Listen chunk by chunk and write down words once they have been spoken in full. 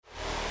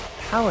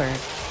Powered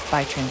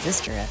by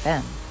Transistor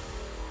FM.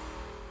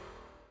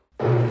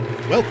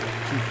 Welcome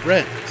to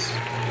Friends,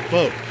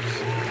 Foes,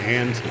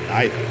 and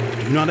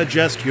Neither. Do not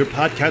adjust your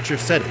podcatcher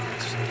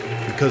settings,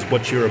 because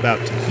what you're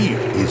about to hear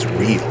is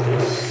real.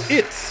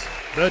 It's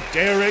the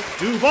Derek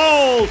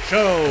Duval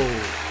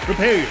Show!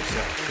 Prepare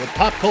yourself for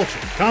pop culture,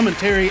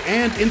 commentary,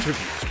 and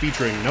interviews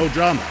featuring no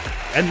drama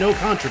and no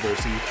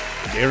controversy,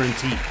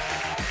 guaranteed.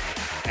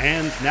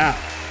 And now,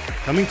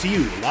 coming to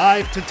you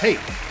live to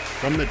tape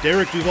from the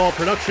Derek Duval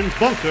Productions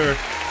bunker,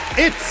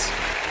 it's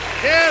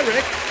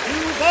Derek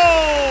Duval!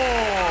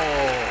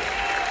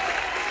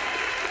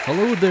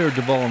 Hello there,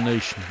 Duval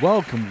Nation.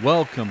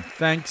 Welcome.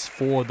 Thanks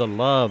for the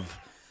love.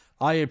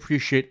 I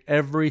appreciate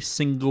every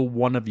single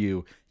one of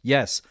you.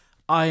 Yes,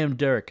 I am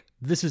Derek.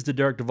 This is the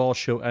Derek Duval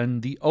Show,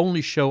 and the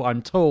only show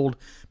I'm told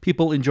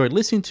people enjoy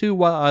listening to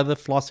while either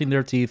flossing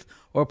their teeth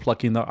or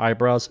plucking their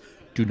eyebrows.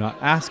 Do not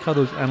ask how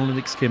those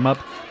analytics came up,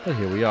 but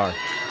here we are.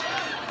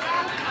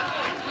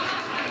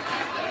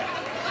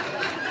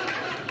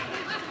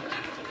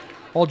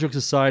 All jokes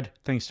aside,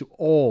 thanks to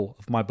all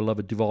of my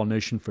beloved Duval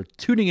Nation for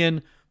tuning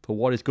in for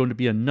what is going to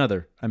be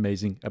another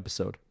amazing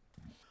episode.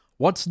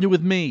 What's new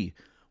with me?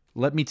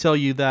 Let me tell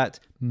you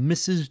that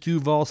Mrs.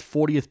 Duval's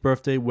 40th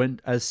birthday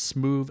went as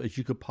smooth as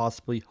you could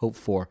possibly hope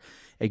for.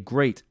 A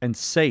great and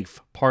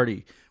safe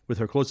party with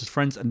her closest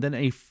friends, and then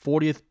a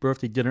 40th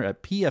birthday dinner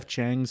at P.F.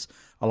 Chang's,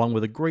 along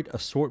with a great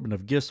assortment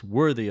of gifts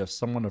worthy of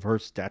someone of her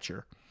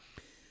stature.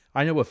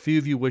 I know a few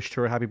of you wished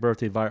her a happy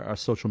birthday via our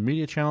social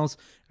media channels,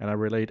 and I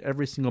relayed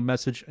every single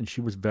message, and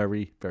she was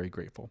very, very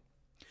grateful.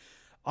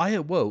 I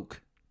awoke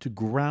to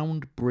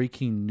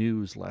groundbreaking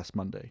news last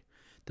Monday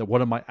that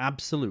one of my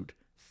absolute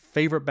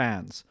favorite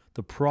bands,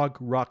 the prog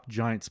rock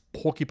giants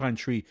Porcupine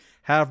Tree,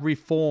 have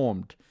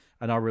reformed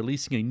and are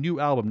releasing a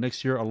new album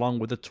next year along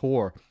with a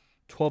tour.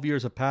 12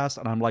 years have passed,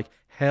 and I'm like,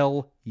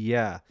 hell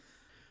yeah.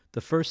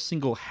 The first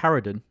single,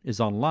 Harridan, is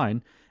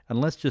online,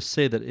 and let's just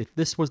say that if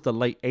this was the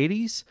late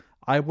 80s,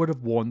 I would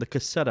have worn the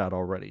cassette out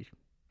already.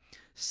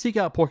 Seek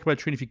out Porcupine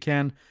Tree if you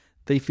can.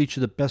 They feature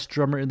the best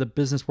drummer in the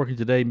business working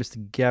today,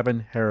 Mr.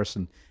 Gavin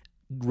Harrison.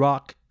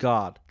 Rock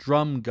god,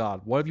 drum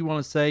god, whatever you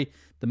want to say,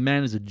 the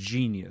man is a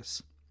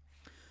genius.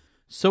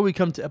 So we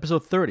come to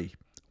episode 30.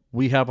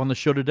 We have on the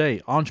show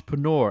today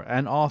entrepreneur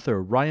and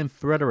author Ryan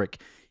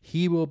Frederick.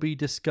 He will be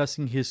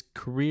discussing his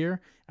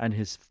career and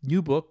his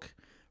new book,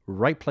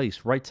 Right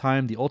Place, Right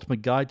Time, The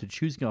Ultimate Guide to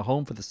Choosing a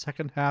Home for the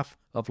Second Half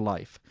of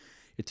Life.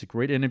 It's a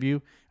great interview,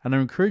 and I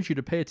encourage you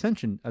to pay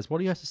attention, as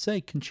what he has to say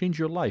can change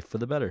your life for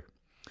the better.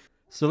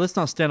 So let's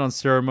not stand on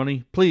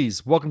ceremony.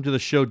 Please welcome to the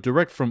show,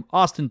 direct from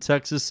Austin,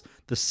 Texas,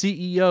 the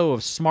CEO of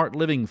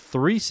SmartLiving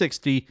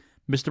 360,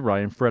 Mr.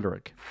 Ryan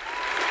Frederick.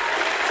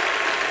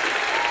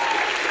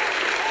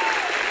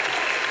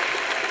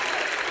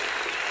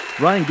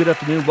 Ryan, good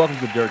afternoon. Welcome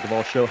to the Derek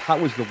Duval Show. How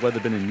has the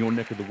weather been in your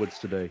neck of the woods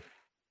today?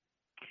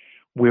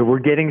 We're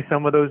getting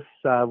some of those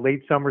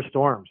late summer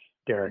storms,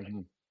 Derek.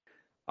 Mm-hmm.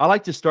 I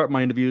like to start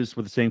my interviews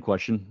with the same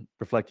question,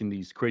 reflecting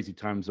these crazy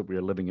times that we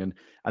are living in,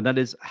 and that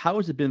is, how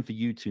has it been for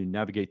you to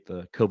navigate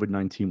the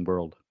COVID-19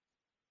 world?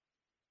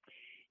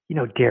 You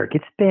know, Derek,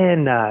 it's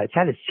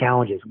had its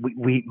challenges.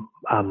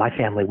 My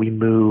family, we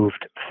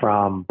moved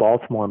from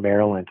Baltimore,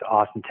 Maryland to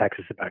Austin,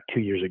 Texas about 2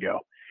 years ago.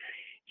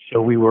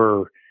 So we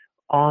were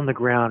on the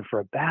ground for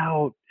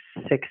about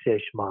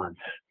 6-ish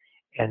months,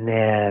 and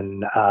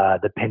then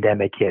the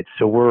pandemic hit.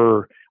 So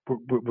we're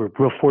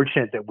real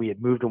fortunate that we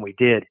had moved when we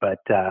did, but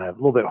a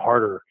little bit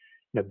harder,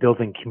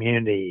 building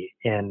community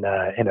in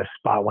a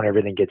spot when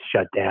everything gets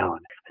shut down.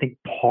 I think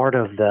part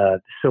of the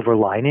silver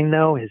lining,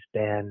 though, has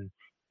been,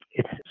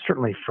 it's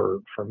certainly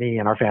for me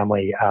and our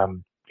family,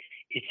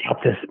 it's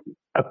helped us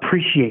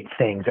appreciate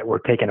things that were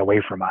taken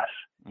away from us.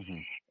 Mm-hmm.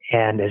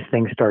 And as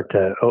things start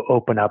to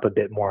open up a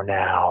bit more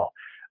now,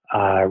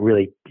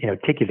 really,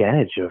 take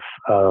advantage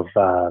of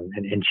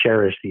and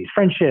cherish these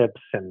friendships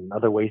and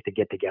other ways to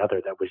get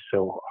together that was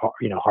so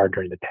hard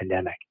during the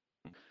pandemic.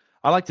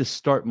 I like to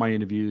start my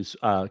interviews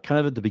kind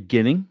of at the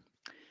beginning,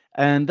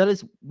 and that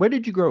is, where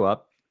did you grow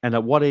up, and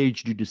at what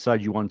age did you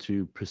decide you wanted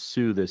to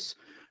pursue this,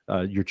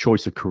 your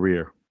choice of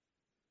career?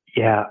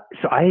 Yeah,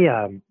 so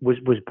I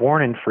was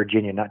born in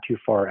Virginia, not too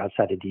far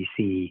outside of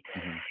D.C.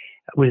 Mm-hmm.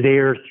 Was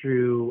there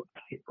through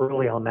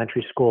early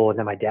elementary school, and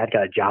then my dad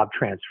got a job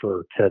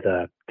transfer to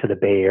the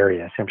Bay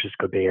Area, San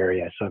Francisco Bay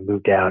Area. So I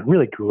moved out,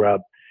 really grew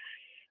up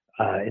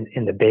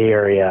in the Bay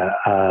Area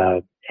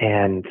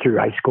and through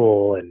high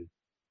school, and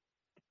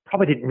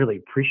probably didn't really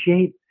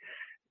appreciate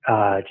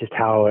just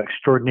how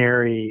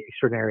extraordinary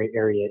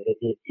area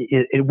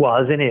it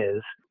was and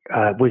is.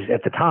 Was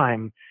at the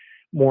time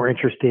more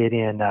interested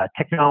in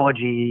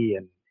technology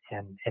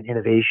and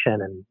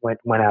innovation, and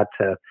went out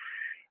to.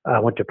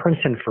 Went to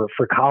Princeton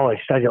for college,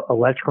 studied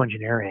electrical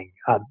engineering,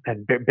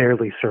 and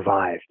barely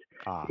survived.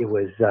 It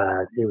was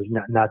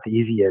not the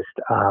easiest,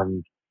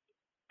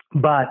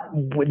 but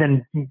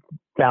then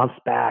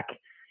bounced back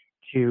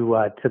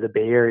to the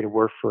Bay Area to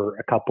work for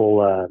a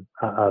couple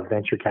of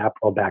venture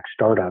capital backed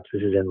startups.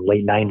 This is in the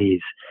late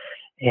 90s,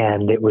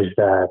 And it was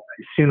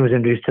soon was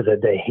introduced to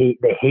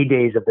the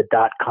heydays of the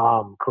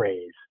 .com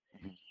craze,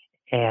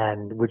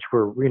 and which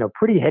were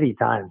pretty heady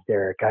times,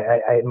 Derek.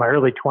 I in my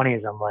early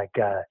 20s, I'm like,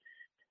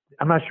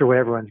 I'm not sure what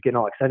everyone's getting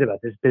all excited about.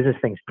 This business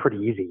thing's pretty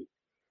easy.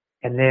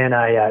 And then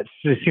I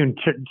soon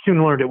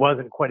learned it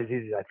wasn't quite as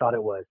easy as I thought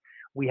it was.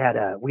 We had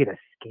a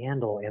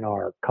scandal in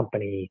our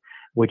company,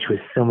 which was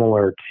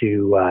similar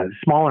to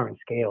smaller in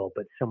scale,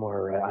 but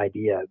similar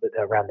idea, but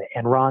around the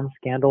Enron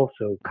scandal.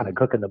 So kind of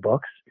cooking the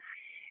books,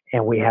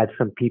 and we had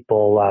some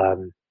people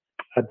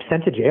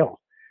sent to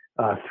jail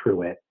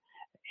through it.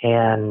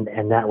 And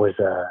that was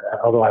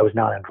although I was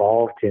not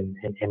involved in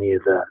any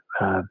of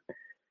the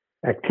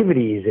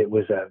activities, it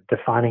was a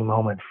defining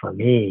moment for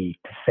me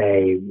to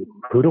say,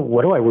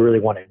 what do I really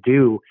want to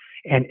do,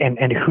 and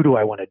who do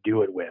I want to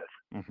do it with?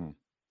 Mm-hmm.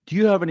 Do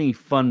you have any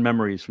fun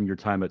memories from your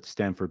time at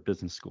Stanford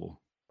Business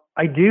School?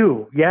 I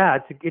do. Yeah,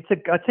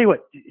 I'll tell you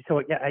what.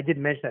 So yeah, I did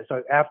mention that.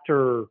 So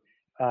after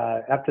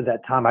that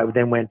time, I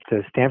then went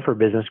to Stanford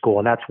Business School,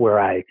 and that's where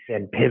I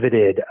then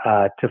pivoted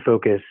to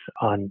focus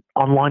on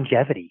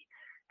longevity.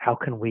 How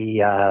can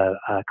we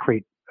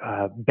create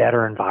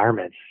better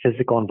environments,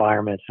 physical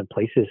environments and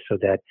places so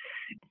that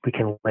we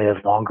can live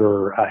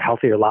longer,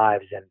 healthier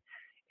lives.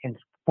 And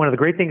one of the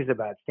great things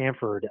about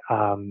Stanford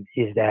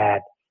is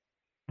that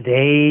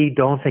they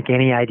don't think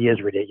any idea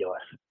is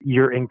ridiculous.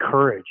 You're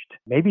encouraged,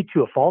 maybe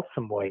to a fault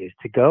some ways,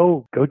 to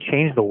go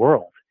change the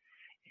world.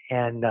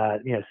 And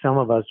some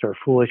of us are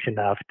foolish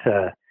enough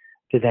to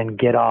then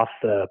get off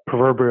the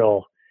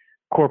proverbial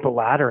corporate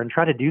ladder and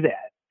try to do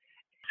that.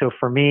 So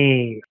for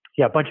me,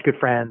 yeah, a bunch of good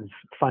friends,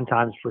 fun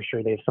times for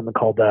sure. They have something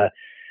called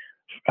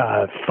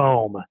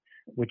Foam,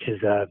 which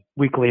is a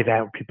weekly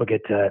event where people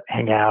get to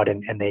hang out.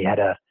 And they had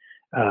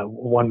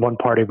one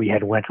party we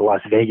went to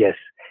Las Vegas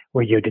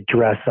where you had to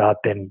dress up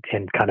in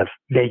kind of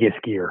Vegas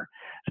gear.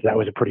 So that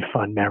was a pretty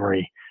fun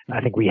memory.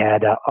 I think we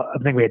had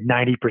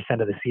 90%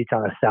 of the seats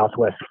on a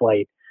Southwest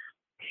flight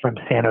from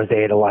San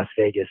Jose to Las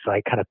Vegas. So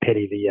I kind of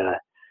pity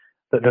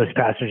those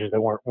passengers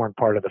that weren't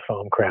part of the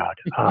Foam crowd.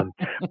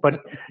 But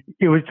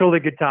it was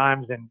totally good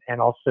times and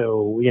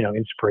also,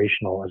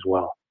 inspirational as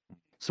well.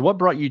 So what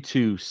brought you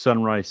to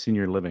Sunrise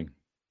Senior Living?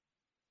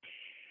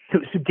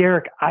 So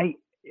Derek, I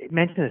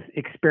mentioned this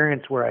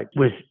experience where I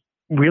was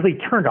really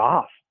turned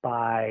off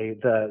by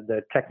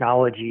the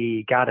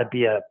technology. Got to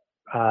be a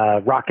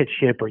rocket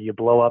ship or you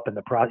blow up in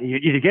the process. You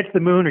either get to the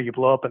moon or you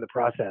blow up in the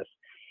process.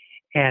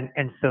 And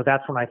so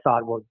that's when I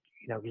thought, well,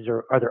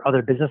 are there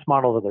other business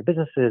models, other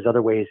businesses,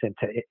 other ways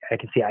I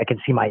can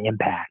see my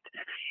impact.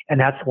 And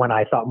that's when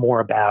I thought more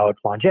about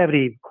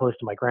longevity, close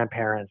to my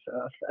grandparents,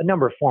 a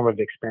number of formative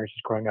experiences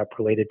growing up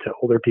related to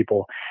older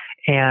people.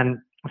 And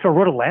so I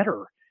wrote a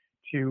letter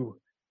to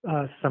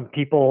some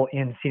people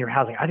in senior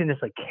housing. I didn't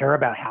necessarily care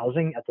about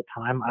housing at the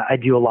time. I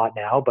do a lot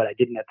now, but I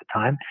didn't at the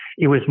time.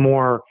 It was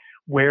more,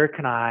 where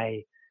can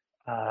I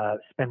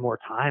spend more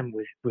time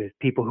with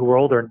people who are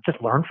older and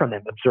just learn from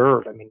them,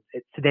 observe. I mean,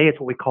 today it's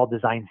what we call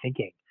design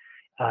thinking.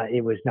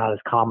 It was not as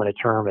common a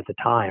term at the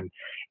time.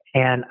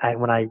 And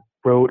when I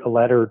wrote a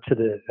letter to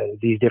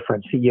these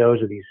different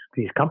CEOs of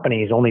these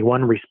companies, only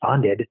one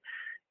responded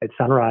at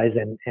Sunrise.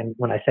 And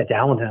when I sat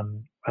down with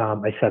him,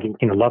 I said,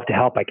 love to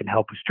help. I can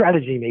help with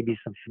strategy, maybe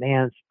some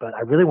finance, but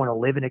I really want to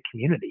live in a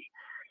community.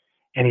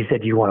 And he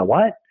said, you want to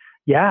what?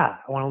 Yeah,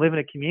 I want to live in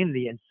a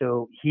community. And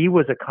so he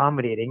was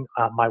accommodating.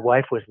 My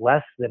wife was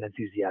less than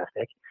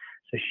enthusiastic.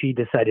 So she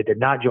decided to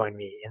not join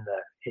me in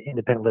the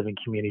independent living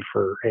community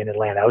in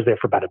Atlanta. I was there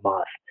for about a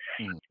month.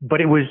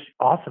 But it was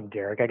awesome,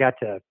 Derek. I got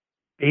to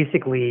I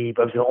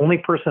was the only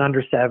person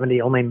under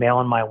 70, only male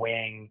in my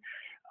wing,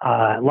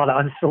 a lot of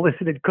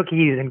unsolicited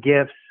cookies and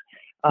gifts,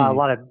 a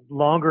lot of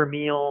longer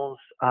meals,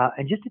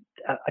 and just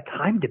a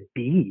time to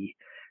be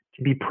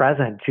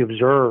present, to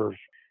observe,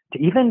 to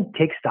even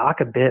take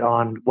stock a bit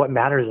on what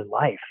matters in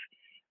life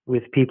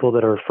with people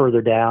that are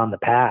further down the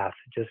path,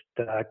 just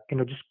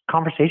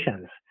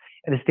conversations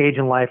at a stage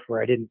in life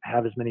where I didn't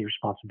have as many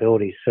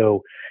responsibilities.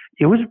 So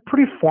it was a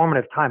pretty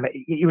formative time.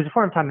 It was a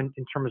formative time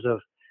in terms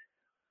of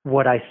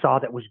what I saw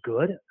that was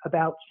good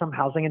about some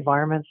housing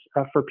environments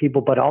for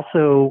people, but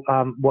also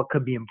what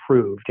could be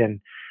improved. And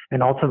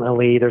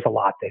ultimately, there's a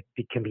lot that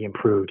can be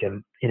improved.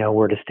 And,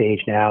 we're at a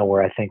stage now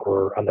where I think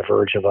we're on the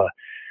verge of a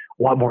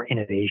lot more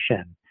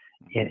innovation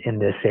in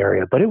this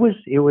area. But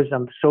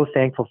I'm so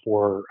thankful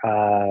for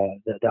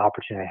the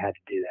opportunity I had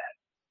to do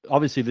that.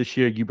 Obviously, this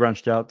year you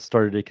branched out,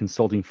 started a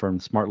consulting firm,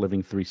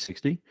 SmartLiving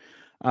 360.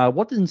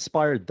 What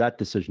inspired that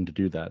decision to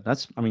do that?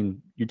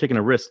 You're taking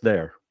a risk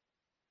there.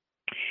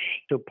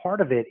 So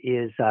part of it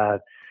is,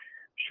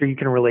 sure you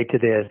can relate to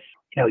this.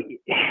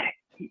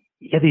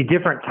 You have these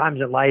different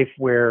times in life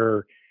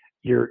where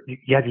you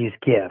have these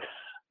gifts,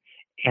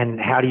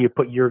 and how do you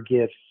put your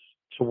gifts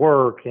to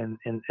work in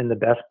the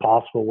best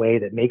possible way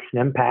that makes an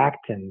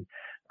impact and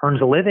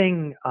earns a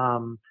living,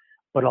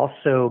 but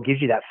also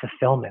gives you that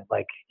fulfillment,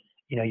 like,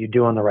 you're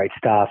doing the right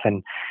stuff.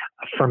 And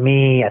for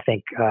me, I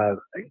think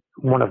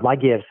one of my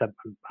gifts,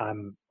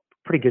 I'm a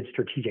pretty good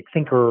strategic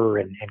thinker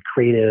and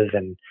creative,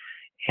 and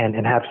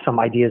and have some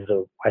ideas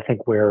of, I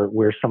think,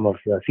 where some of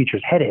the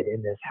future's headed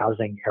in this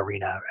housing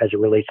arena as it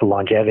relates to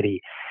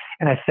longevity.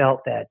 And I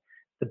felt that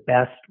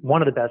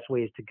one of the best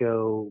ways to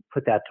go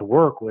put that to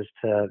work was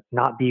to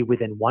not be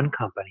within one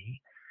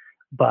company,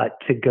 but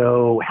to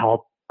go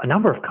help a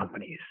number of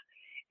companies.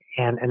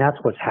 And that's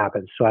what's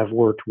happened. So I've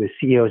worked with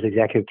CEOs,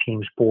 executive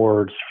teams,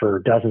 boards for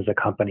dozens of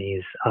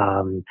companies.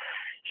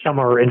 Some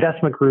are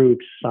investment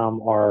groups,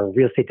 some are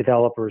real estate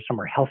developers,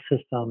 some are health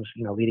systems,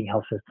 leading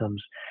health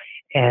systems,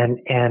 and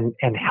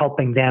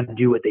helping them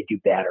do what they do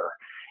better,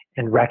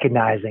 and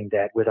recognizing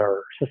that with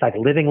our society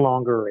living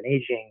longer and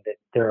aging, that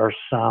there are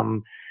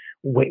some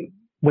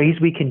ways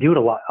we can do it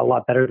a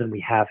lot better than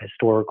we have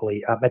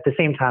historically. At the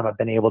same time, I've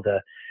been able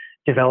to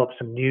develop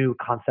some new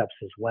concepts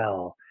as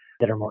well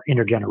that are more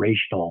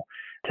intergenerational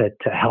to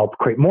help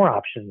create more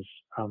options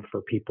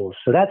for people.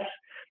 So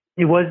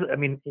it was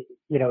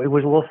a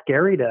little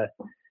scary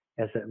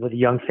with a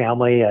young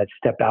family,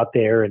 step out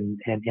there and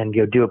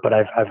go do it. But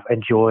I've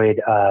enjoyed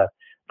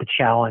the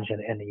challenge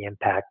and the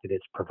impact that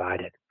it's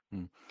provided.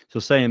 So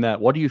saying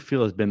that, what do you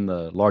feel has been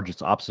the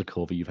largest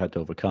obstacle that you've had to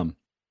overcome?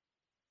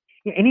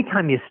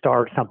 Anytime you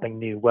start something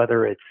new,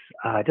 whether it's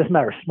it doesn't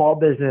matter, small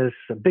business,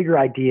 a bigger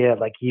idea,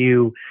 like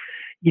you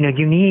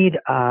need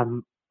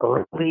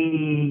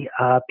early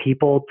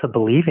people to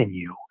believe in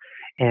you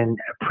and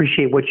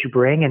appreciate what you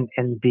bring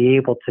and be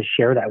able to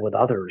share that with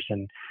others.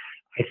 And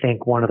I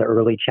think one of the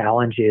early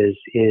challenges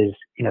is,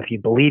 if you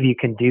believe you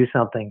can do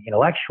something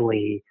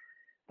intellectually,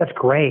 that's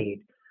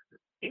great.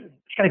 You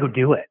got to go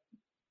do it.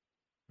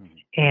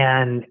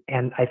 And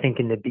I think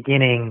in the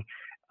beginning,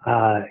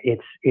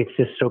 it's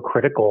just so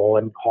critical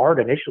and hard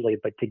initially,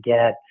 but to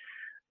get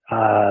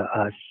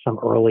some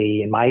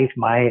early, in my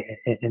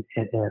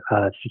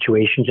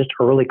situation, just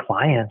early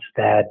clients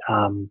that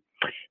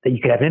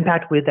you could have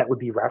impact with, that would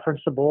be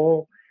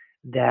referenceable,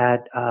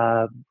 that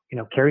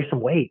carry some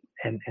weight.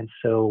 And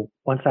so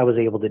once I was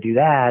able to do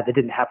that, it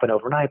didn't happen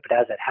overnight, but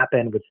as it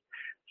happened with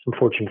some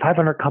Fortune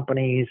 500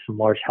 companies, some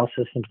large health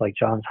systems like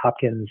Johns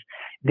Hopkins,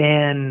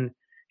 then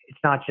it's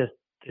not just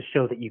to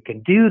show that you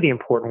can do the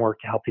important work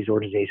to help these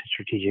organizations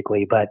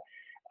strategically, but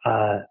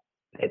that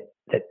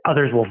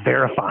others will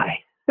verify,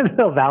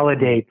 they'll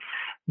validate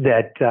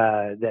that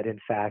in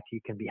fact you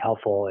can be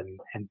helpful.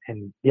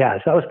 And yeah,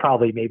 so that was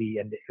probably maybe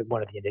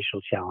one of the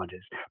initial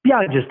challenges,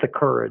 beyond just the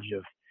courage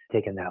of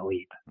taking that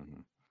leap.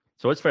 Mm-hmm.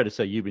 So it's fair to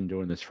say you've been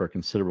doing this for a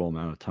considerable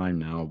amount of time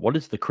now. What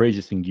is the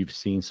craziest thing you've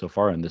seen so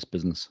far in this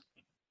business?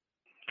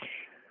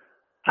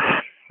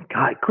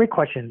 God, great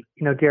question.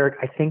 Derek,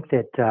 I think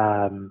that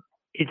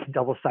it's a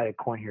double-sided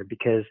coin here,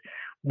 because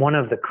one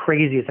of the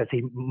craziest, I'd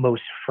say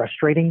most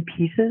frustrating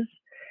pieces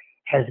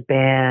has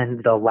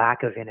been the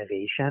lack of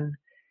innovation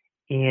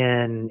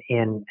in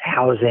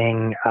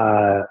housing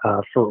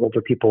for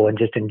older people, and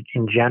just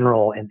in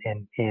general, and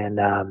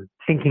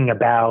thinking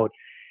about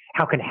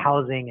how can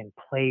housing and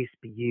place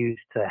be used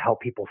to help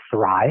people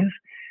thrive.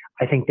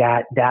 I think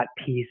that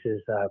piece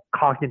is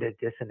cognitive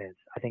dissonance,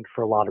 I think,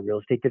 for a lot of real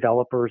estate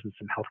developers and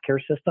some healthcare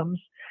systems.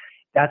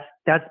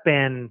 That's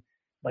been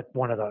like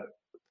one of the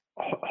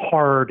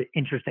hard,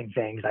 interesting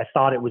things. I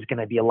thought it was going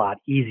to be a lot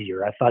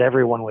easier. I thought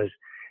everyone was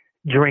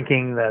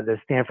drinking the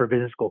Stanford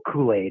Business School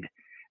Kool-Aid,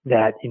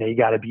 that you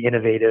got to be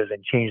innovative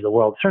and change the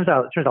world. Turns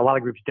out a lot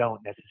of groups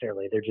don't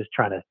necessarily. They're just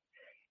trying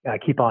to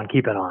keep on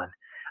keeping on.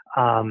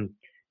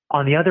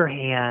 On the other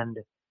hand,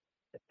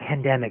 the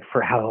pandemic,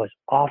 for how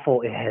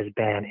awful it has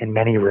been in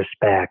many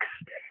respects,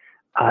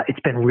 it's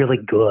been really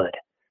good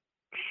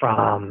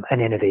from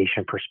an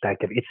innovation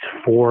perspective. It's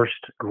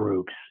forced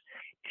groups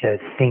to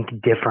think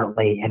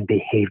differently and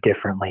behave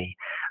differently.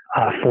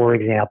 For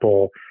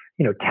example,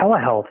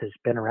 telehealth has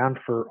been around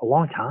for a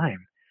long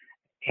time,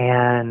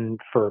 and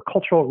for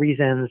cultural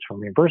reasons, for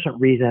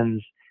reimbursement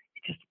reasons,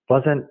 it just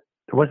there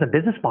wasn't a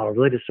business model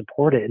really to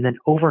support it. And then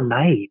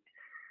overnight,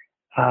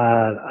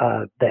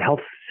 the health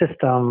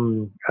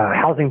system,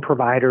 housing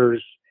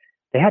providers,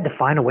 they had to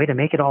find a way to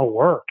make it all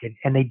work,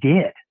 and they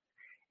did.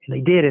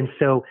 And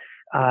so,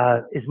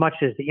 as much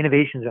as the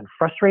innovation's been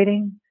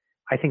frustrating,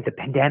 I think the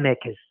pandemic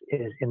is,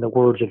 in the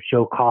words of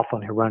Joe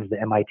Coughlin, who runs the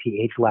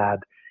MIT Age Lab,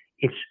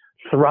 it's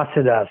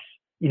thrusted us,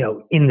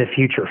 in the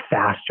future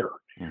faster.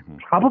 Mm-hmm.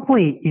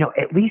 Probably,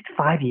 at least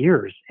 5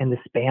 years in the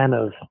span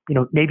of,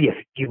 maybe a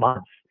few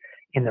months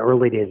in the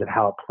early days of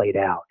how it played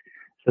out.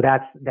 So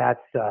that's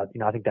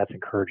I think that's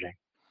encouraging.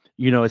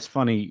 It's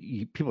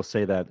funny. People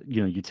say that,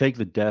 you take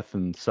the death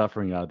and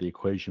suffering out of the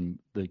equation.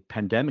 The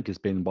pandemic has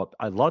been what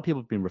a lot of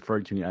people have been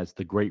referring to as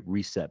the great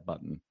reset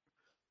button.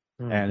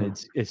 Mm-hmm.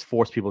 And it's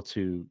forced people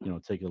to,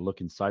 take a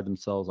look inside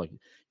themselves. Like,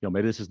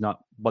 maybe this is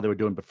not what they were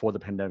doing before the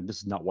pandemic. This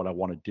is not what I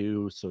want to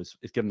do. So it's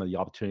giving them the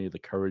opportunity, the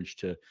courage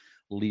to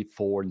leap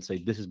forward and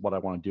say, this is what I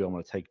want to do. I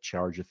want to take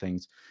charge of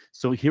things.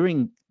 So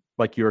hearing,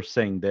 like you're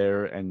saying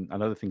there, and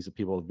other things that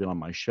people have been on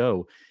my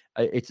show,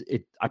 I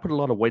put a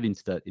lot of weight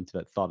into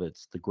that thought.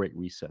 It's the great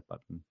reset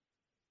button.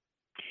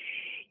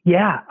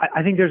 Yeah,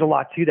 I think there's a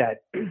lot to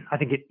that. I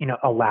think it,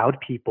 allowed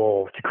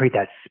people to create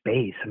that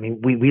space. I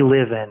mean, we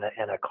live in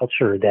a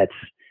culture that's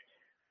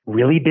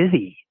really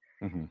busy.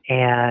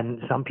 and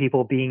some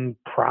people being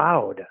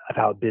proud of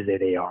how busy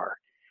they are.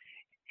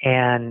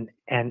 And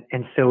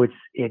so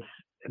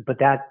but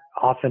that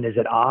often is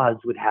at odds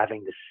with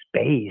having the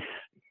space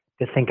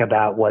to think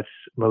about what's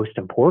most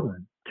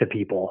important to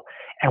people.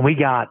 And we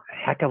got a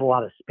heck of a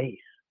lot of space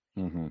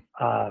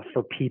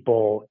for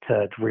people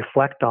to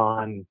reflect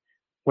on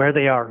where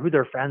they are, who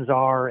their friends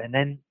are. And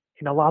then,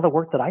 a lot of the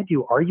work that I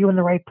do, are you in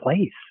the right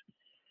place?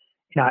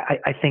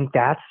 I think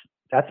that's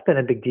been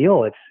a big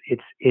deal. I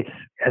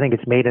think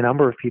it's made a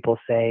number of people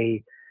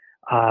say,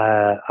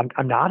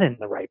 I'm not in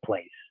the right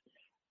place,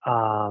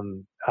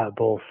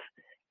 both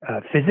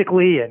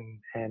physically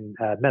and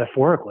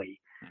metaphorically.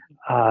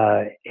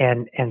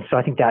 And so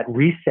I think that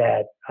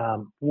reset,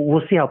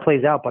 we'll see how it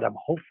plays out, but I'm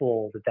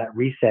hopeful that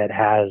reset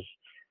has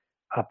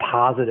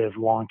positive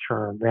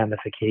long-term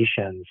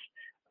ramifications.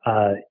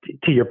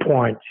 To your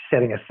point,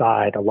 setting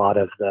aside a lot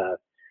of the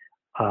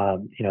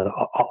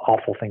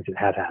awful things that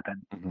have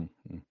happened.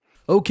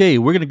 Okay,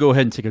 we're going to go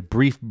ahead and take a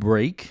brief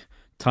break.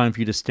 Time for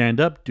you to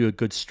stand up, do a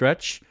good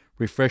stretch,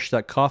 refresh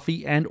that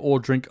coffee and or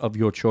drink of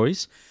your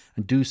choice,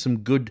 and do some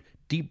good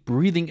deep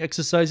breathing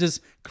exercises,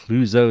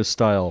 Clouseau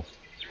style.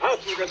 Out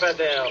with the bad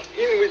air,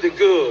 in with the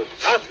good.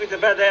 Out with the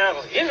bad air,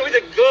 in with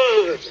the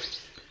good.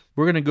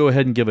 We're going to go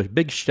ahead and give a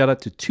big shout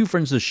out to two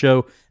friends of the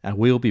show, and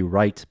we'll be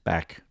right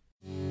back.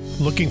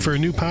 Looking for a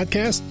new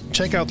podcast?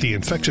 Check out the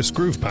Infectious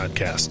Groove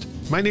podcast.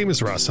 My name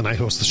is Russ, and I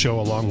host the show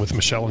along with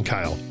Michelle and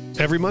Kyle.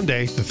 Every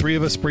Monday, the three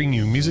of us bring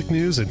you music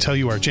news and tell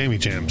you our jammy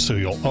jams, so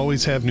you'll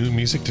always have new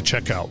music to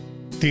check out.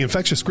 The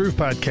Infectious Groove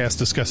podcast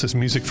discusses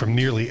music from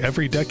nearly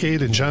every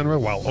decade and genre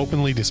while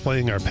openly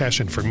displaying our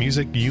passion for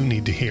music you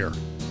need to hear.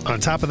 On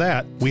top of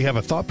that, we have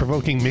a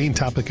thought-provoking main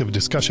topic of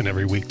discussion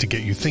every week to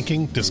get you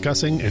thinking,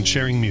 discussing, and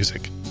sharing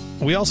music.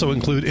 We also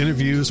include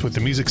interviews with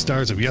the music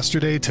stars of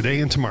yesterday, today,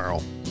 and tomorrow.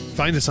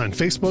 Find us on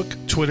Facebook,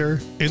 Twitter,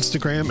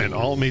 Instagram, and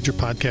all major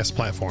podcast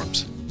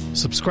platforms.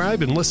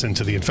 Subscribe and listen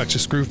to the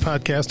Infectious Groove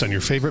podcast on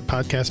your favorite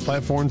podcast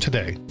platform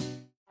today.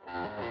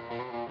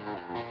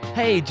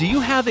 Hey, do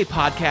you have a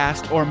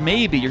podcast, or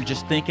maybe you're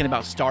just thinking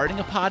about starting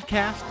a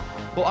podcast?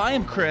 Well, I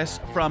am Chris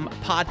from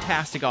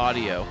Podtastic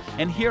Audio,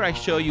 and here I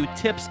show you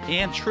tips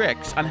and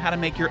tricks on how to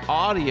make your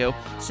audio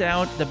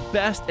sound the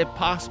best it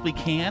possibly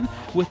can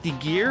with the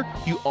gear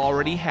you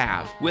already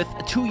have. With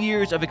 2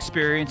 years of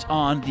experience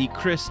on the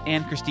Chris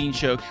and Christine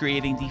Show,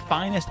 creating the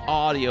finest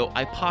audio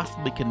I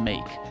possibly can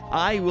make,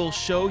 I will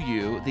show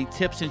you the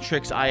tips and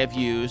tricks I have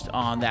used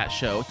on that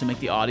show to make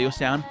the audio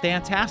sound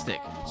fantastic.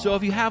 So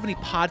if you have any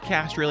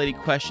podcast-related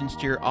questions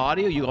to your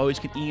audio, you always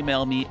can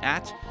email me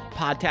at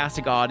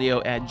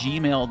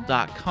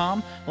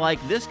podtasticaudio@gmail.com,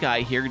 like this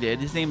guy here did.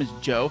 His name is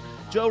Joe.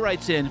 Joe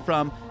writes in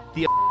from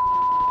the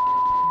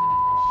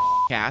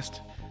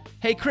cast.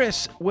 Hey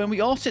Chris, when we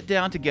all sit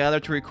down together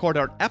to record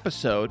our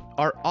episode,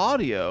 our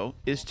audio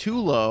is too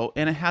low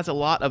and it has a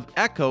lot of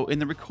echo in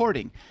the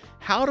recording.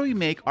 How do we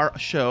make our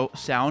show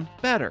sound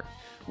better?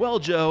 Well,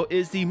 Joe,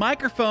 is the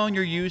microphone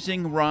you're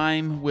using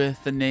rhyme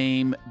with the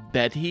name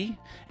Betty?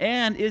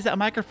 And is that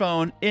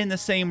microphone in the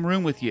same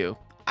room with you?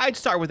 I'd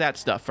start with that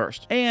stuff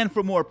first. And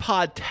for more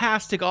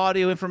Podtastic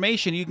Audio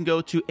information, you can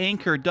go to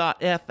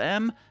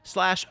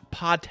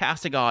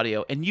anchor.fm/Podtastic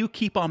Audio, and you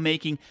keep on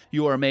making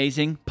your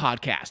amazing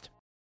podcast.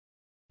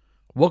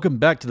 Welcome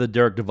back to the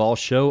Derek Duvall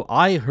Show.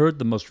 I heard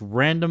the most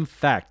random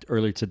fact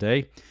earlier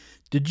today.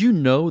 Did you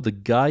know the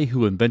guy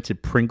who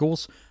invented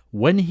Pringles,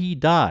 when he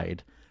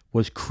died,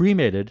 was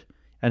cremated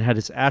and had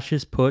his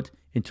ashes put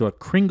into a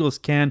Pringles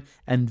can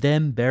and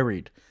then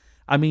buried?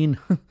 I mean,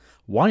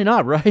 why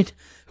not, right?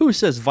 Who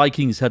says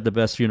Vikings had the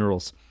best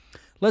funerals?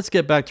 Let's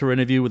get back to our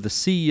interview with the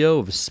CEO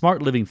of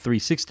SmartLiving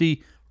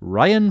 360,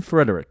 Ryan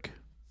Frederick.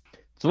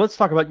 So let's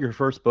talk about your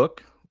first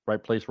book,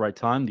 Right Place, Right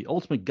Time, the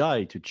ultimate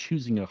guide to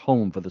choosing a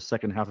home for the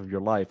second half of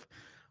your life.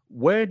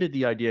 Where did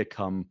the idea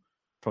come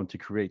from to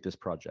create this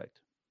project?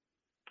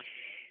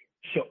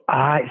 So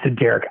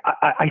Derek,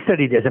 I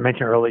studied, as I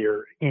mentioned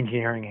earlier,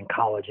 engineering in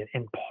college,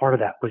 and part of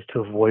that was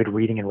to avoid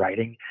reading and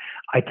writing.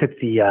 I took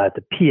the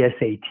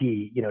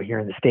PSAT, here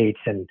in the States,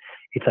 and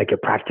it's like a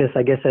practice,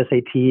 I guess,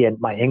 SAT, and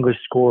my English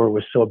score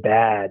was so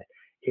bad,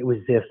 it was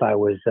as if I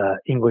was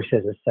English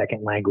as a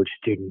second language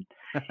student.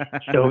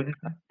 So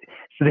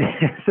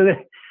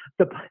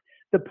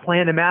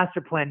the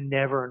master plan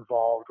never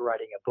involved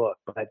writing a book,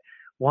 but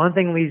one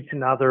thing leads to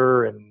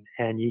another, and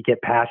you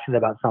get passionate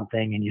about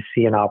something and you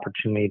see an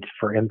opportunity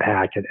for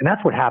impact. And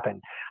that's what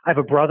happened. I have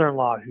a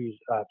brother-in-law who's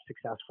a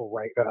successful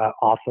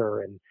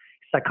author and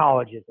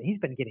psychologist, and he's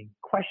been getting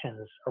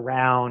questions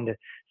around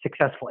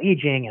successful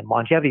aging and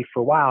longevity for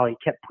a while. He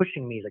kept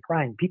pushing me. He's like,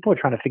 Ryan, people are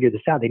trying to figure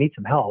this out. They need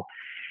some help.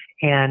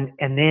 And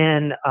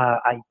then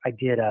I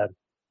did a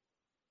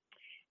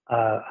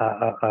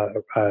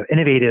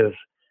innovative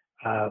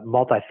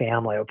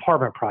multifamily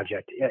apartment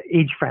project,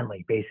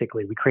 age-friendly,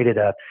 basically. We created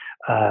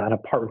an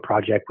apartment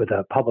project with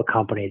a public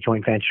company, a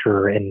joint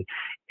venture, and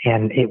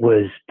it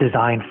was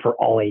designed for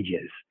all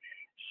ages.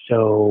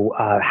 So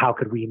how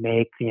could we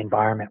make the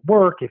environment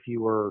work if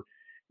you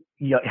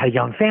had a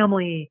young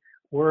family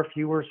or if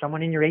you were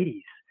someone in your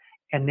 80s?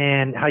 And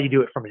then how you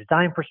do it from a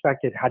design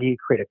perspective, how do you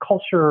create a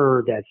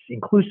culture that's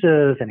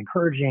inclusive and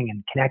encouraging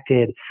and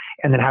connected?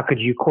 And then how could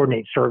you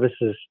coordinate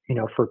services,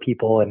 for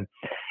people?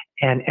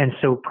 And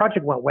so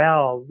project went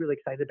well, really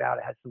excited about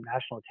it, had some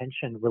national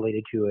attention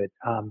related to it.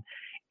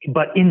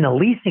 But in the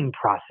leasing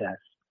process,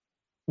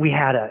 we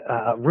had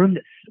a room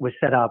that was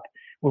set up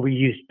where we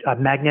used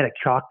magnetic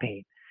chalk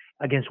paint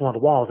against one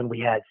of the walls, and we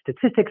had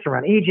statistics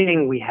around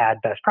aging, we had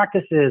best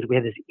practices, we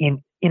had this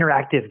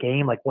interactive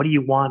game, like what do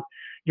you want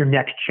your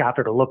next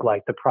chapter to look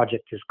like? The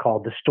project is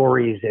called The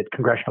Stories at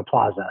Congressional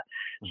Plaza.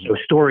 Mm-hmm. So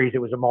Stories, it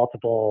was a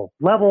multiple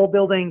level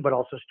building, but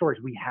also stories.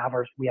 We have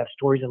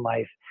stories in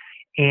life,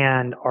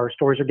 and our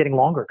stories are getting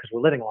longer because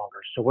we're living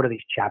longer. So what are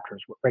these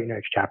chapters? Right, your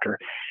next chapter.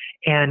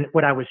 And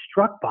what I was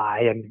struck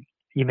by, and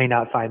you may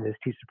not find this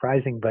too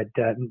surprising, but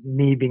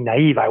me being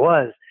naive,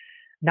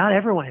 not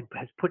everyone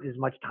has put as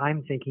much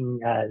time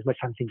thinking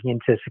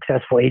into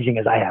successful aging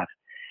as I have.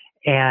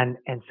 And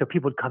so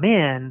people would come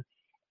in,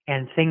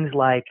 and things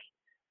like,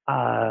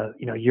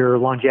 your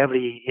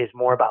longevity is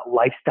more about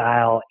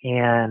lifestyle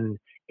and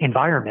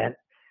environment,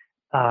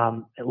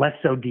 less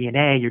so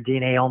DNA. Your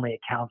DNA only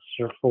accounts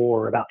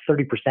for about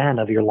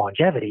 30% of your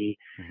longevity.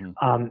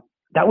 Mm-hmm.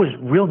 That was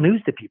real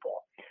news to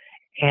people.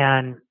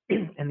 And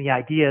the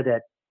idea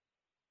that,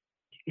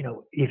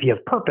 if you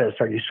have purpose,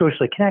 are you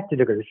socially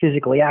connected, or are you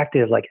physically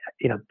active,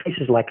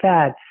 pieces like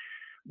that,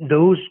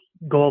 those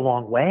go a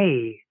long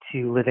way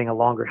to living a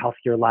longer,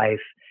 healthier life,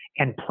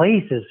 and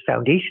place is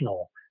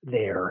foundational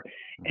there.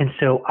 And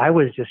so I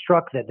was just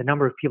struck that the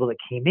number of people that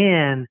came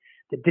in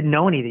that didn't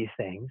know any of these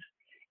things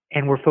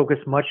and were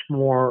focused much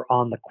more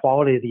on the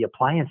quality of the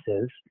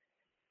appliances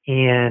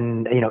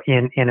in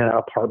an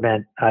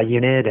apartment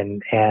unit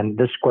and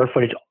the square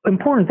footage,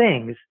 important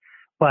things,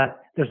 but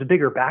there's a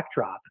bigger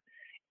backdrop.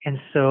 And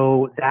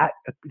so that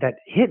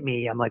hit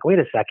me. I'm like, wait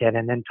a second.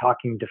 And then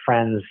talking to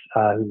friends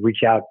who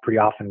reach out pretty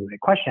often with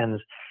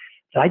questions,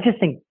 I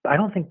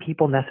don't think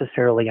people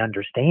necessarily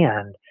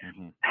understand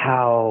mm-hmm.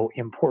 how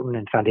important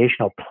and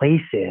foundational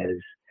place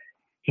is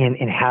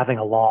in having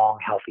a long,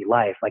 healthy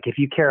life. Like if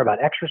you care about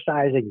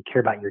exercising, you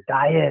care about your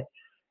diet,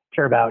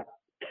 care about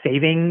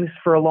savings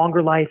for a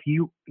longer life,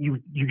 you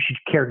should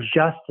care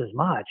just as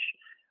much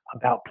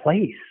about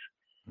place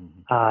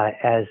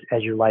as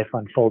your life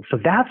unfolds. So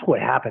that's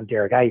what happened,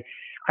 Derek. I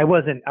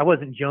wasn't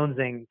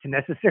jonesing to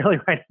necessarily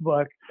write a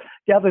book.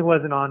 Definitely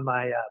wasn't on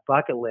my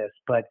bucket list,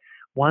 but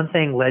one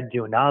thing led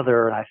to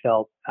another, and I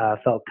felt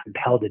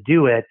compelled to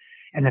do it.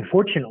 And then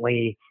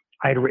fortunately,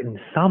 I'd written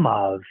some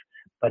of,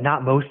 but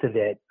not most of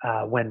it,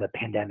 when the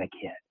pandemic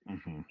hit.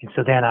 Mm-hmm. And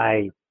so then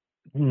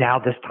now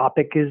this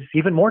topic is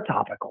even more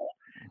topical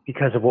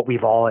because of what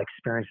we've all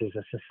experienced as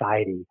a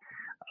society.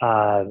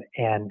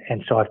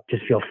 And so I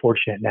just feel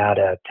fortunate now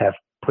to have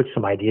put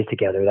some ideas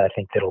together that I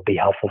think that'll be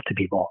helpful to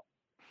people.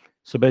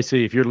 So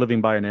basically, if you're living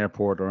by an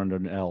airport or under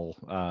an L,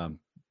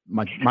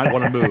 might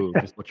want to move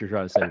is what you're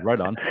trying to say. Right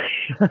on.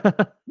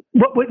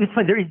 Well, it's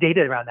funny. There is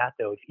data around that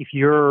though. If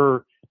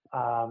you're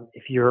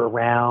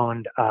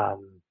around,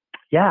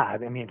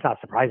 it's not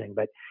surprising,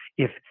 but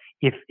if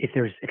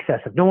there's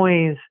excessive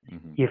noise,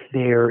 mm-hmm. if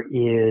there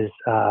is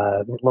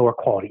lower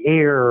quality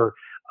air,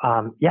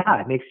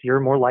 it makes you're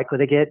more likely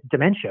to get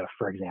dementia,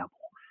 for example,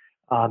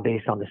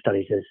 based on the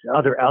studies. There's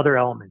other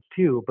elements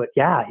too, but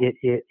it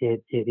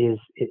is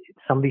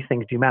some of these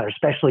things do matter,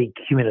 especially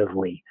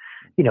cumulatively,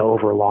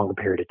 over a longer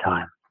period of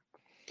time.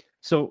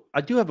 So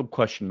I do have a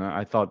question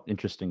I thought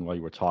interesting while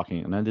you were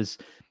talking, and that is,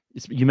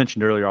 you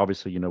mentioned earlier,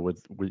 obviously,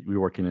 with we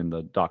working in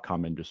the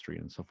 .com industry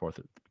and so forth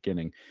at the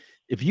beginning.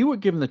 If you were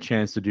given the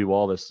chance to do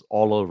all this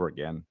all over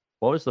again,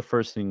 what was the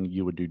first thing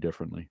you would do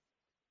differently?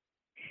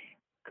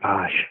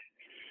 Gosh.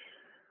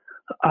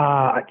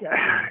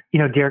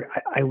 Derek,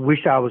 I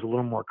wish I was a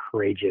little more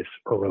courageous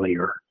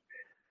earlier.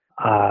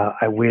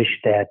 I wish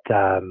that,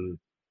 I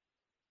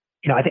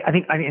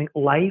think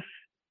life,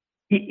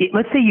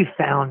 let's say you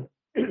found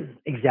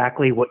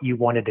exactly what you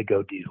wanted to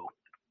go do.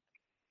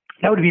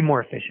 That would be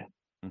more efficient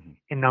mm-hmm.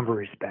 in a number of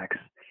respects.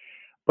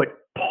 But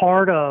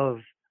part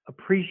of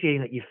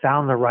appreciating that you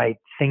found the right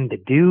thing to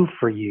do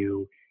for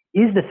you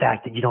is the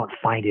fact that you don't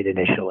find it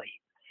initially.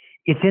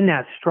 It's in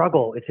that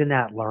struggle. It's in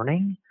that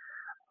learning.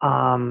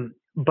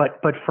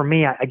 But for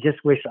me, I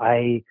just wish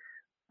I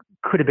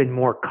could have been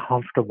more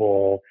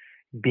comfortable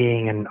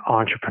being an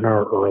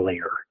entrepreneur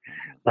earlier.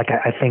 Like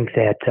I think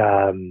that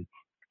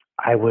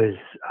I was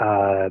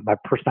my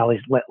personality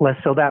is less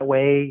so that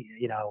way,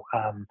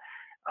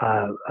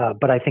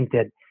 but I think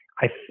that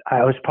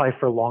I was probably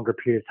for a longer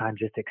period of time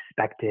just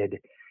expected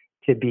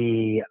to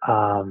be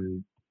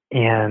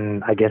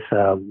in, I guess,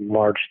 a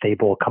large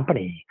stable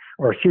company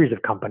or a series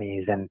of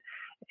companies,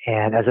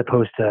 and as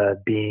opposed to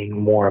being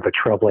more of a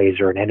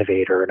trailblazer and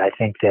innovator. And I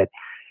think that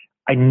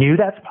I knew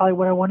that's probably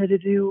what I wanted to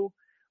do,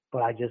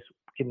 but I just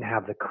didn't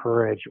have the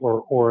courage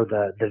or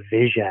the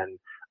vision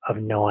of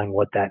knowing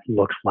what that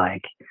looks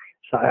like.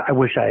 So I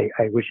wish a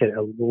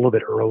little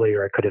bit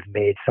earlier I could have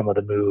made some of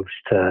the moves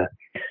to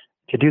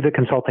do the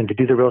consulting, to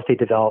do the real estate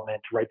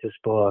development, to write this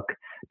book,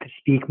 to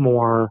speak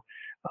more.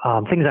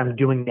 Things I'm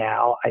doing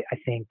now, I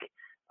think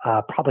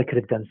Probably could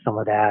have done some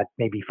of that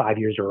maybe 5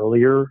 years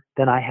earlier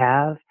than I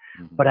have,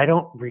 but I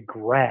don't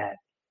regret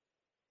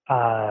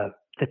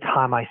the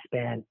time I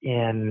spent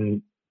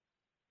in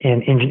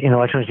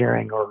electrical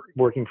engineering or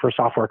working for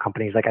software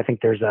companies. Like I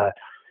think there's a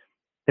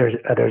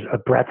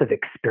breadth of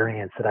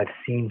experience that I've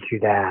seen through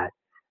that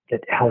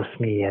helps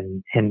me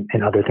in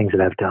other things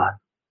that I've done.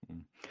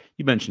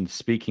 You mentioned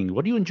speaking.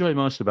 What do you enjoy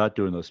most about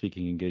doing those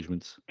speaking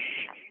engagements?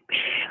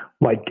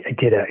 Well, I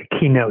did a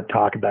keynote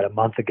talk about a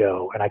month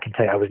ago, and I can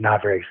tell you I was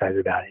not very excited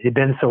about it. It had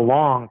been so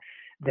long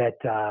that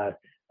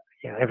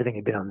everything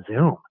had been on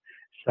Zoom.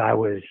 So I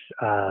was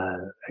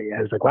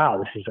like,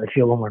 wow, I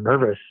feel a little more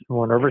nervous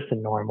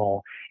than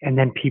normal. And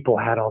then people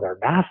had all their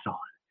masks on.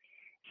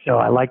 So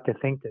I like to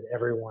think that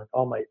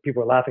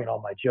people were laughing at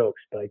all my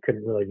jokes, but I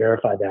couldn't really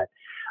verify that.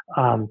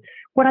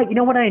 What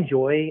I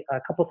enjoy,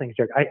 a couple of things,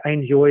 Derek. I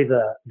enjoy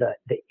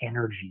the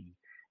energy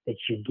that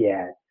you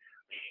get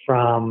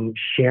from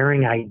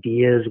sharing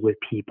ideas with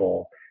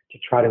people to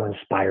try to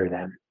inspire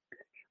them.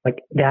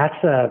 Like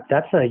that's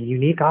a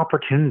unique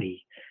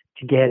opportunity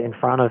to get in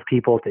front of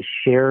people to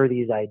share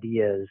these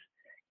ideas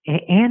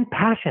and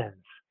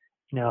passions,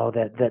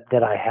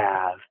 that I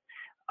have,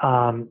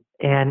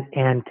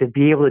 and to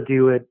be able to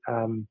do it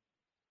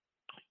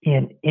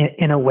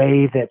in a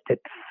way that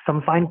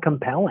some find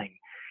compelling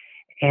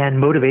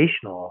and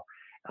motivational,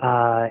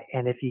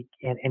 and if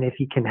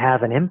you can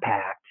have an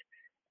impact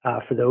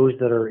for those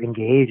that are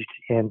engaged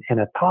in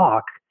a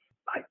talk,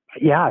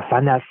 I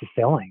find that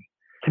fulfilling.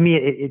 To me,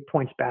 it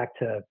points back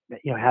to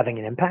having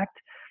an impact,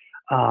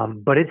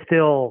 but it's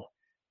still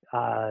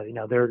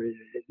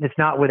it's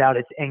not without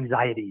its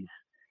anxieties,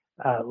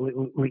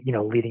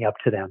 leading up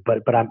to them.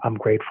 But I'm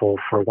grateful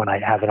for when I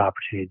have an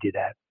opportunity to do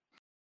that.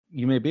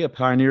 You may be a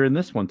pioneer in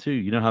this one too.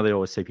 You know how they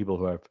always say people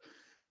who have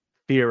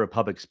fear of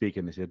public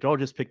speaking, they say, "Oh,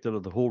 just picture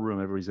the whole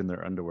room, everybody's in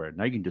their underwear."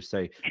 Now you can just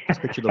say,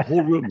 "Just picture the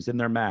whole room is in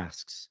their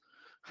masks."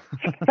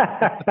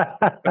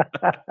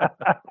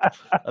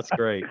 That's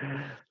great.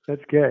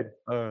 That's good.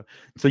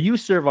 So you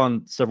serve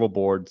on several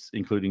boards,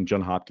 including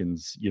Johns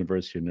Hopkins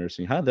University of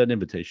Nursing. How did that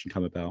invitation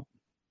come about?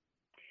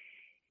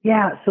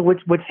 Yeah. So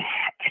what's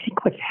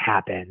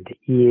happened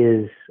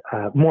is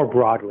more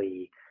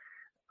broadly,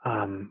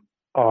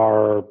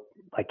 are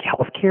like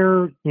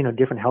healthcare,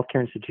 different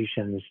healthcare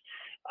institutions,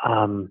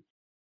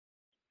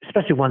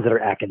 especially ones that are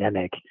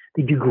academic.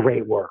 They do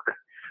great work,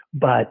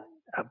 but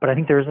I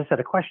think there's a set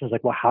of questions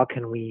like, well, how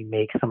can we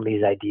make some of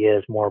these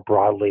ideas more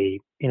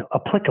broadly,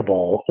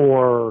 applicable,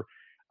 or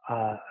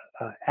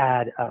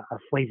add a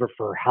flavor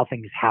for how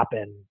things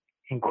happen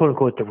in quote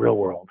unquote the real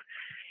world?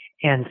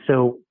 And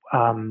so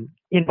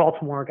in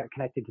Baltimore, got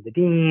connected to the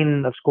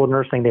dean of School of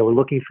Nursing. They were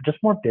looking for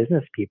just more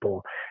business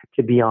people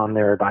to be on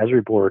their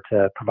advisory board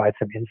to provide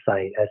some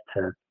insight as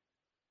to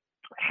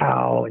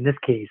how, in this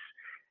case,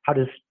 how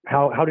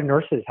do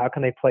nurses, how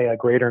can they play a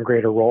greater and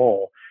greater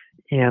role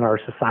in our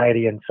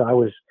society? And so I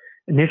was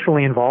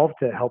initially involved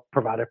to help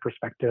provide a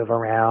perspective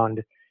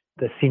around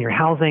the senior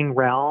housing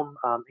realm.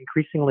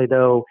 Increasingly,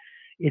 though,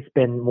 it's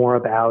been more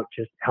about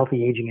just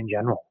healthy aging in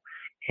general,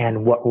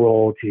 and what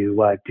role do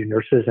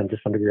nurses and to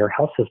some degree our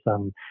health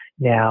system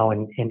now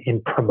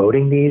in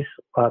promoting these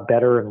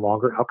better and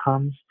longer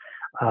outcomes.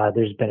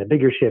 There's been a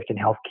bigger shift in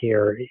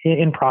healthcare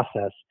in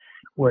process,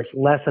 where it's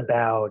less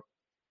about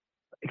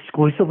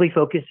exclusively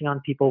focusing on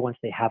people once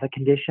they have a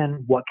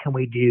condition. What can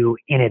we do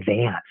in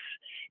advance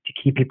to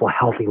keep people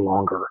healthy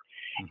longer?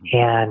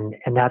 Mm-hmm.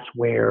 And that's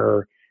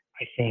where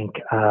I think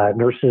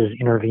nurses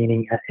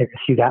intervening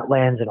through that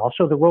lens, and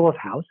also the role of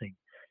housing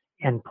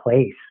and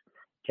place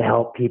to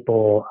help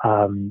people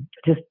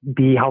just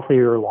be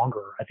healthier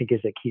longer, I think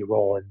is a key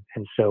role.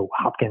 And so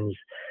Hopkins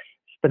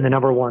has been the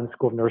number one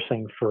school of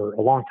nursing for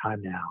a long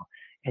time now,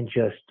 and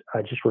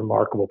just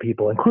remarkable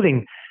people,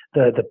 including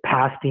the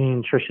past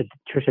dean, Trish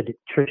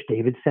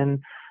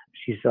Davidson.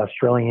 She's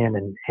Australian,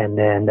 and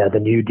then the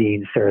new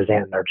dean, Sarah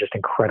Zanton, are just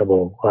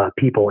incredible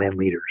people and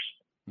leaders.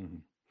 Mm-hmm.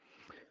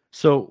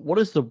 So what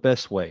is the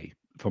best way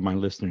for my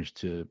listeners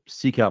to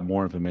seek out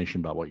more information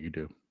about what you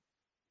do?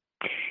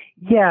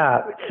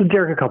 Yeah. So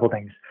Derek, a couple of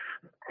things.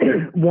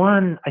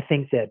 One, I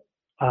think that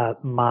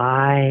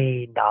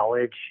my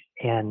knowledge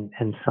and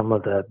some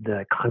of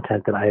the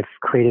content that I've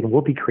created and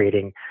will be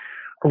creating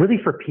are really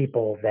for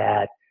people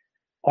that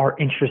are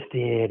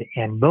interested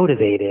and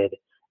motivated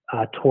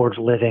towards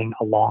living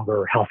a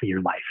longer,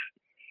 healthier life.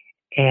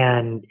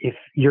 And if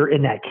you're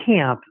in that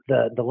camp,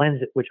 the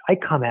lens at which I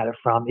come at it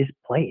from is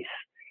place,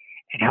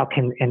 and how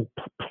can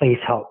place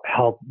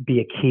help be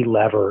a key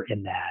lever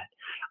in that.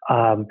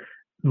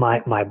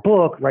 My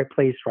book, Right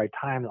Place, Right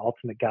Time: The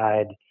Ultimate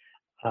Guide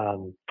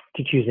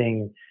to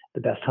Choosing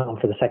the Best Home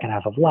for the Second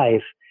Half of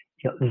Life,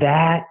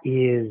 that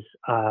is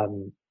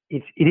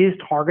it is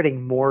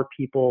targeting more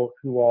people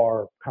who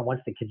are kind of,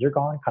 once the kids are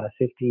gone, kind of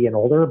 50 and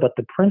older, but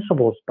the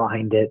principles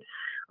behind it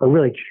are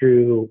really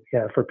true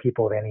for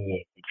people of any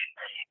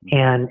age.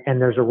 And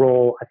there's a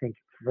role, I think,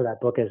 for that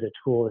book as a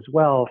tool as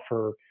well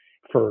for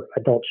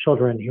adult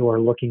children who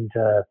are looking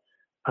to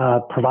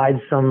provide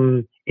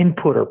some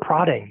input or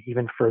prodding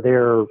even for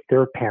their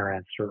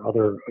parents or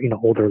other,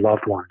 older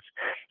loved ones.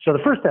 So the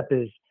first step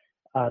is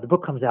the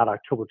book comes out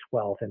October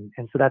 12th. And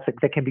so that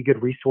can be a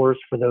good resource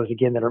for those,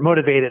 again, that are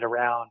motivated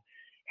around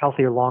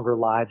healthier, longer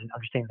lives and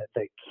understanding that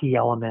the key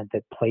element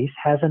that place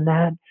has in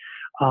that.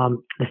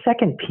 The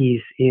second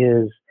piece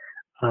is,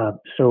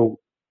 for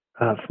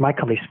my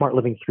company, Smart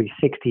Living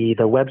 360,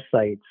 the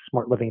website,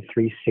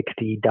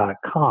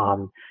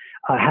 smartliving360.com,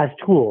 has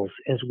tools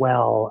as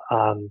well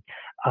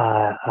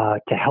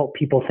to help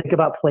people think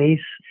about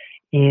place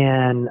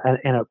in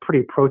a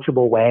pretty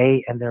approachable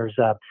way. And there's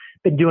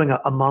been doing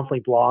a monthly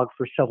blog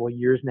for several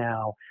years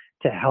now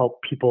to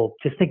help people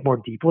just think more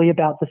deeply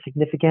about the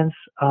significance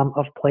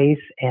of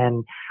place.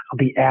 And I'll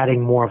be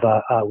adding more of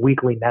a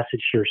weekly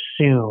message here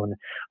soon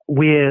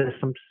with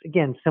some,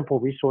 again, simple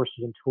resources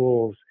and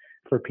tools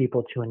for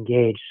people to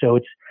engage. So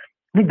I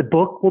think the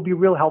book will be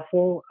real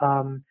helpful.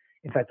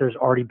 In fact, there's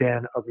already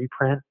been a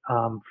reprint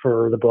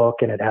for the book,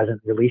 and it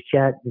hasn't released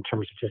yet in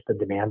terms of just the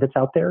demand that's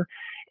out there.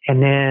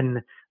 And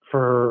then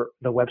for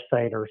the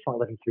website or Smart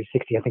Living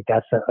 360, I think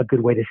that's a good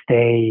way to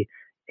stay,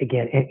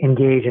 again,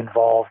 engage,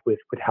 involved with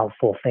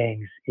helpful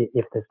things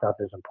if this stuff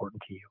is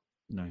important to you.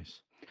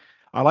 Nice.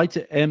 I like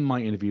to end my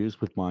interviews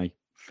with my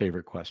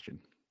favorite question.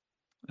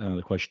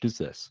 The question is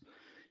this.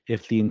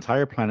 If the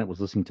entire planet was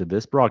listening to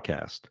this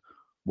broadcast,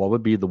 what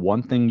would be the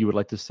one thing you would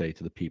like to say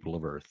to the people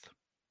of Earth?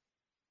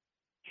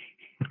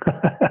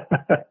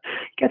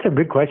 That's a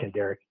good question,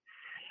 Derek.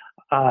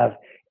 I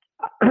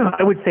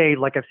would say,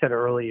 like I've said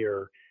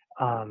earlier,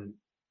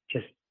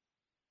 just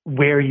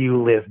where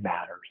you live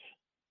matters.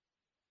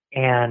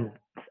 And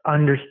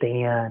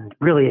understand,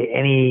 really, at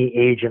any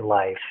age in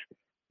life,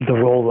 the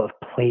role of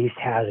place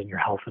has in your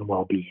health and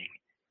well-being.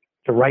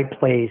 The right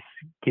place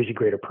gives you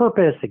greater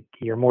purpose.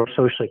 You're more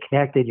socially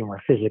connected. You're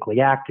more physically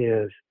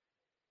active.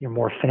 You're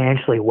more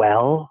financially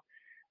well.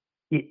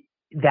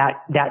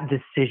 That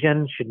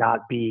decision should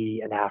not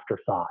be an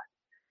afterthought.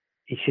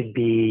 It should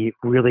be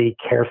really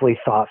carefully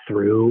thought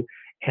through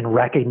and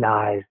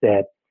recognize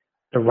that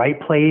the right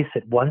place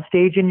at one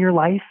stage in your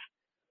life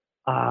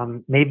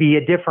may be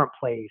a different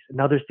place,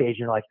 another stage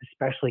in your life,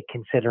 especially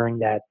considering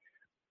that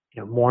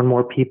more and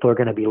more people are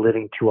going to be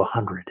living to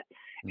 100.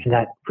 Mm-hmm. And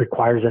that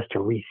requires us to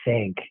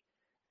rethink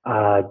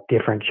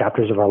different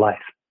chapters of our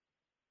life.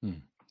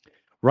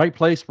 Right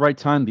place, right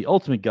time. The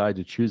ultimate guide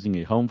to choosing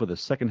a home for the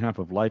second half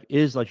of life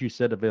is, like you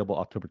said, available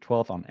October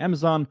 12th on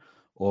Amazon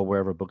or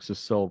wherever books are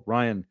sold.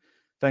 Ryan,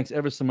 thanks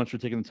ever so much for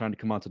taking the time to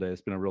come on today.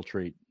 It's been a real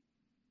treat.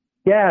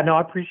 Yeah, no,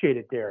 I appreciate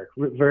it, Derek,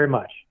 very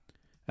much.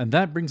 And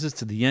that brings us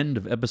to the end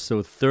of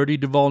episode 30,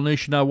 Duval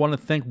Nation. I want to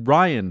thank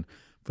Ryan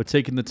for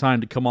taking the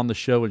time to come on the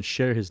show and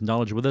share his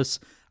knowledge with us.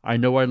 I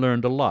know I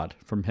learned a lot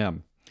from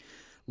him.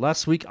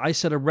 Last week, I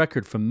set a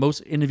record for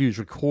most interviews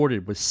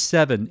recorded with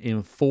 7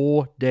 in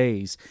 4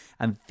 days.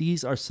 And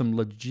these are some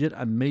legit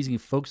amazing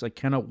folks I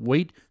cannot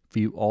wait for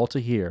you all to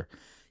hear.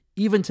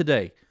 Even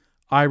today,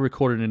 I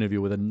recorded an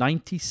interview with a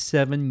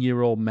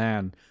 97-year-old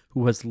man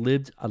who has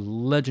lived a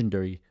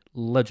legendary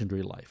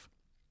life.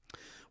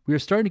 We are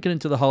starting to get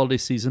into the holiday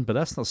season, but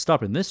that's not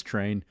stopping this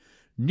train.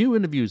 New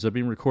interviews are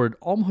being recorded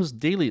almost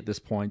daily at this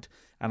point,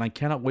 and I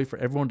cannot wait for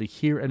everyone to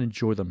hear and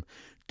enjoy them.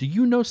 Do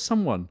you know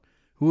someone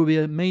who would be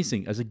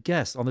amazing as a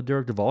guest on the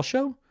Derek Duval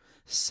Show?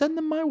 Send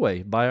them my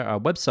way via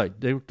our website,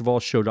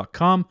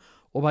 derekduvalshow.com,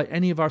 or by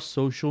any of our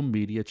social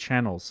media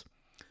channels.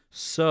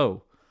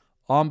 So,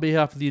 on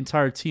behalf of the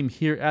entire team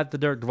here at the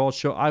Derek Duval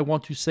Show, I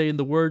want to say, in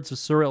the words of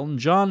Sir Elton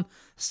John,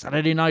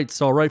 Saturday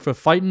night's all right for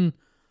fighting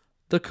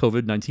the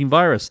COVID-19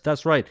 virus.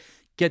 That's right.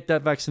 Get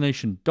that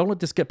vaccination. Don't let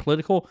this get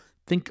political.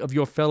 Think of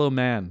your fellow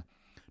man.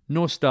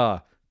 North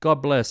Star, God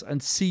bless,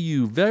 and see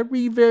you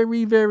very,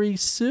 very, very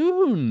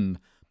soon,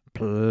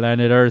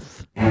 planet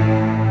Earth.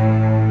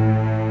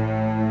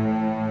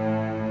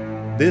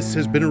 This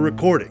has been a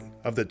recording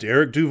of The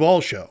Derek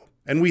Duval Show,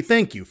 and we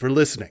thank you for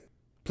listening.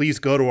 Please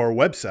go to our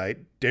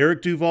website,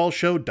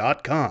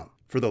 derekduvalshow.com,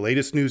 for the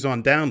latest news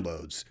on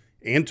downloads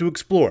and to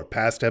explore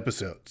past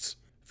episodes.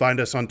 Find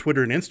us on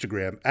Twitter and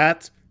Instagram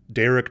at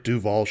Derek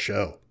Duval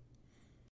Show.